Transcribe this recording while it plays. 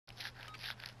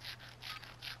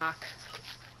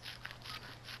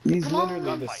These Come literally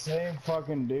on. the same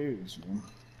fucking dudes, man.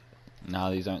 No,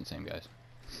 these aren't the same guys.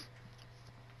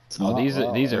 Oh, these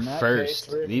well, are in that first.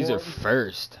 case, Rick These are Morton.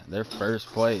 first. They're first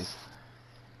plays.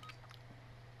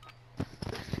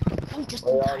 Oh, just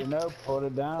We in already time. know. Put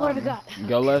it down. What have we man. got?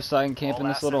 Go left side and camp in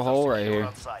All this little assets are hole right secure here.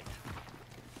 on site.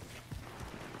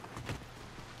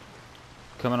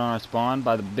 Coming on our spawn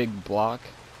by the big block.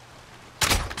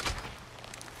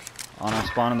 On our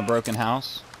spawn in the broken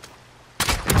house.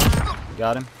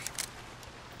 Got him.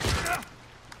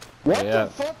 What Yeah.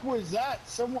 the fuck was that?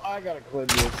 Someone, I gotta clip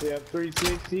this. Yeah,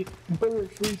 360.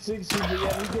 360, but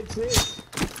yeah, he gets hit.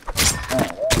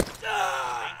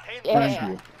 Maintain Yeah.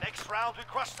 pressure. Next round we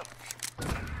crush them.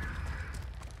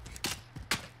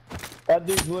 That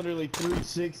dude's literally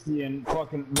 360 and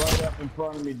fucking right up in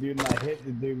front of me, dude, and I hit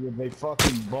the dude with a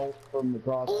fucking bolt from the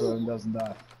crossbow and doesn't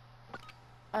die.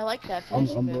 I like that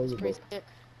finishing move. It's pretty Unbelievable.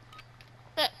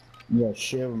 sick. Yeah,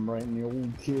 shove him right in the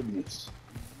old kidneys.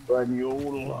 Right in the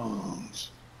old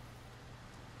lungs.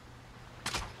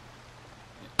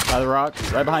 By the rock.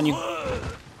 Right behind you.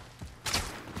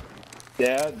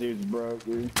 Yeah, that dude's broke,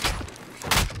 dude.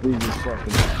 He's just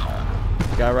fucking.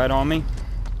 Guy right on me.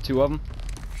 Two of them.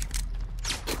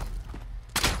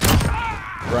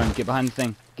 Run. Get behind the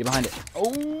thing. Get behind it.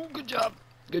 Oh, good job.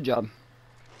 Good job.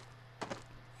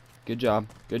 Good job.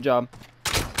 Good job.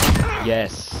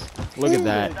 Yes. Look at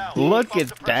that. Look at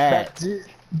that.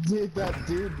 Dude, that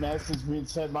dude messaged me and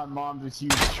said my mom's a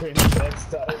huge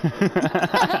transvestite.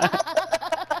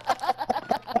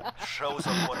 Shows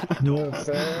them what we do. No,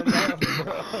 fair enough,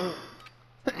 bro.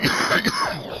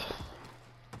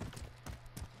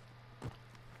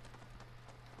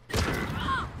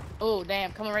 Oh,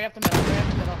 damn. Coming right up the middle. Right up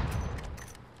the middle.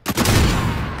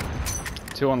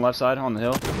 Two on the left side on the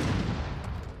hill.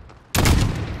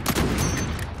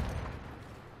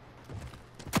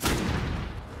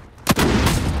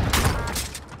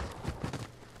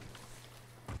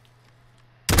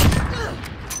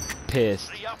 Pissed.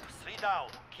 3 up, 3 down.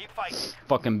 Keep fighting.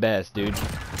 Fucking best, dude.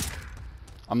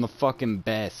 I'm the fucking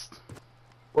best.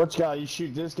 Which guy? You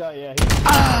shoot this guy? Yeah, he's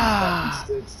fucking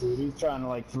sticks, dude. He's trying to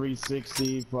like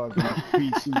 360 fucking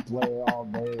PC play all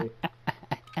day.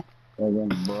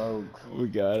 Fucking broke. We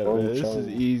got it, man. This is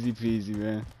easy peasy,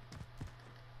 man.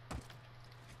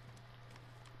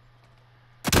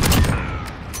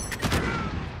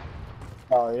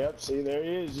 Oh, yep. See, there he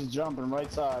is, just jumping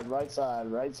right side, right side,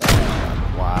 right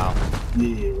side. Wow.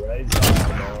 Yeah, right side,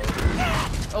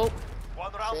 bro. Oh.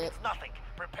 1 round is nothing.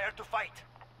 Prepare to fight.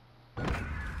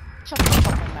 Shut the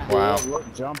fucking mouth. Wow. Yeah, look,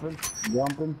 jumping,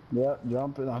 yep,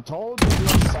 jumping. I told you, dude,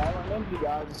 silent empty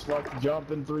guy, just fucking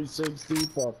jumping 360,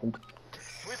 fucking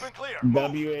Sweep and clear.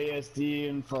 WASD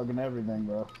and fucking everything,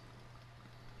 bro.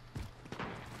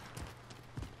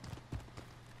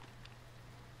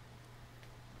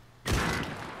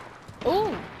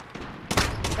 Ooh.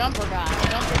 Jumper guy.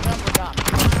 Jumper guy.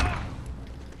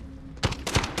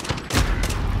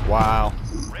 Wow.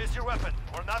 Raise your weapon.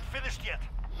 We're not finished yet.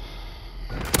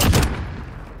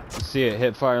 See it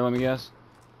hit fire, let me guess.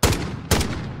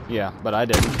 Yeah, but I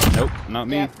didn't. Nope, not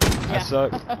me. Yeah. I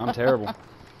suck. I'm terrible.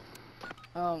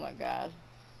 Oh my god.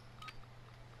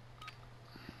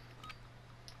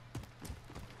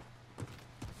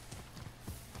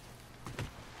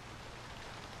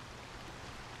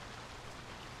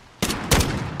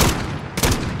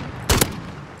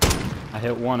 I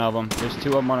hit one of them. There's two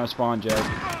of them on our spawn, Jed.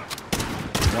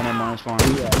 One of them on our spawn.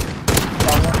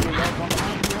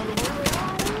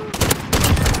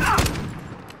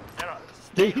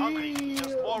 Stay hungry.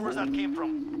 There's more where that came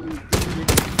from.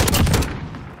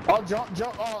 Oh, jump,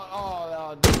 didn't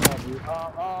have you.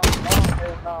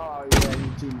 Oh, yeah,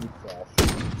 you too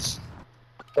fresh.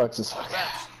 Sucks as fuck.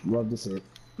 Love to see it.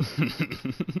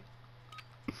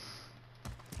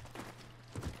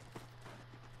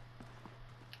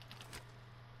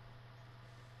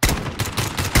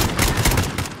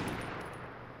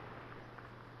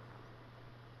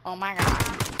 Oh my god.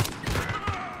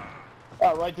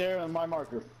 Oh, right there on my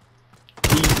marker.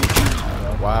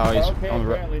 Wow, he's Okay, on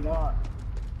the apparently not.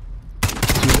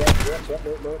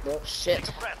 Yep. Shit.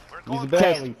 He's the best.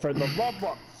 Kelly, for the love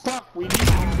of fuck, we need you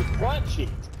to clutch it.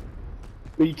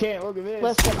 But you can't, look at this.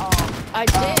 Listen, I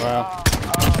did. Wow.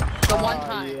 The one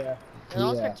time. Yeah.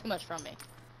 Don't expect too much from me.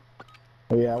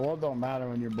 Yeah, well, it don't matter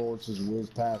when your bullets just whiz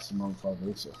past the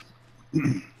motherfucker, so.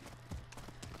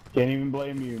 Can't even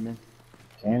blame you, man.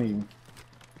 Can't even.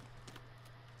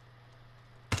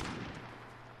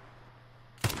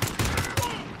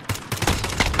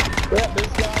 Yeah, this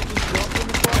guy just jumped in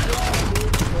the front line,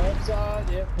 dude. Left side.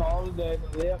 Yep, call it dead.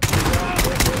 Yep.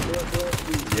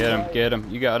 Get him.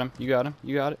 You got him. You got him.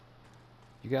 You got it.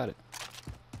 You got it.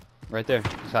 Right there.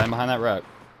 He's hiding behind that rock.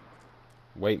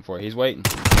 Waiting for it. He's waiting.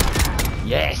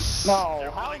 Yes! No,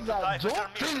 They're how willing is to die that for their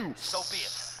jump? mission. So be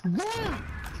it.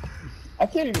 I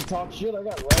can't even talk shit. I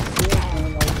got red shit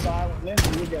and no silent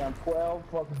ninja. You got 12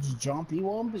 fucking just jumpy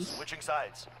wumpies. Switching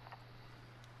sides.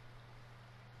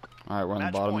 Alright, we're on the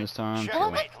Match bottom point. this time.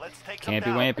 Checkmate. Let's take them Can't be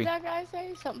down. What wampy. did that guy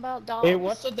say? Something about dogs. Hey,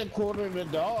 what's at the quarter of the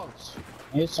dogs?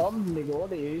 It's something to go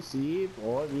to see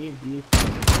or you.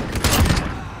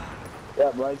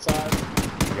 Yep, right side.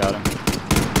 Got him.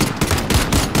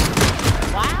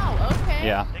 Wow, okay.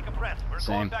 Yeah, Take a breath. We're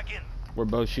Same. going back in. we're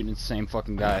both shooting at the same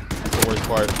fucking guy. That's the worst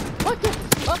part. What the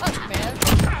fuck, man?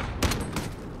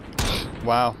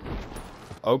 Wow.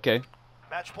 Okay.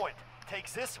 Match point.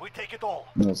 Takes this, we take it all.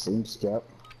 Yeah, same step.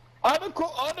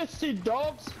 Honesty,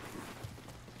 dogs.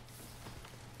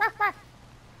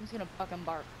 He's gonna fucking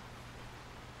bark.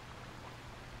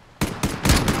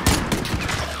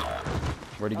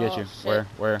 Where'd he get Oh, you? shit.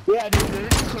 Where? Yeah,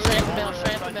 dude. Straight up the middle,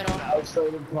 straight up the middle. I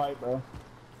straight in pipe, bro.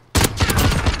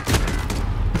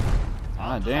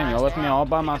 Ah, damn, y'all left me all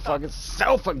by my fucking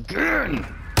self again!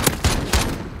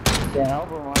 Can't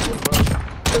help it, man.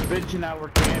 The bitch and I were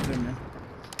camping, man.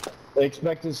 They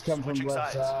expect us to come from Switching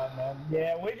left sides. side, man.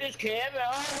 Yeah, we just camping.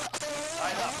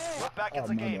 Line up. We're back in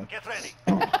the man. game. Get ready.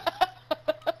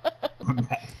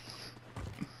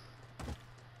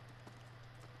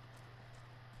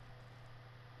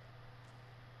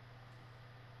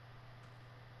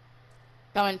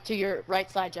 Coming to your right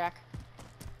side, Jack.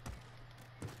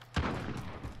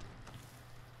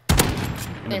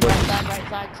 In the Same bush. right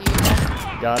side to you,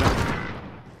 Jack. Got him.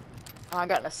 Oh, I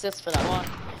got an assist for that one.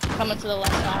 Coming to the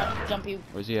left side, jumpy.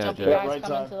 Where's he at, Jumpy Jack? guys Right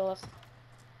coming side. to the left.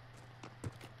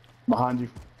 Behind you.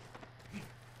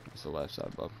 It's the left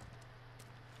side, bub.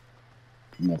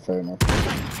 Yeah, fair enough.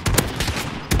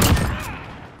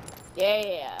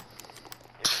 Yeah.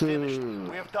 It's finished.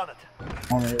 We have done it.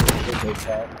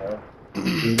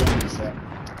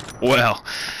 Well,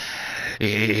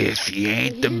 if you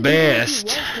ain't the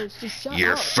best,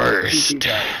 you're first.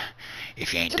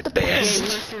 If you ain't the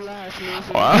best.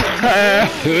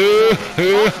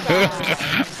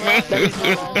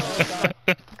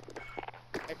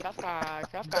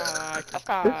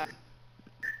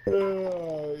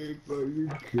 Oh, you fucking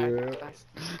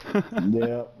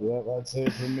crap. Yep, that's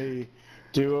it for me.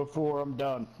 204, I'm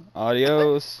done.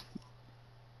 Adios.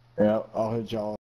 Yep, I'll hit y'all.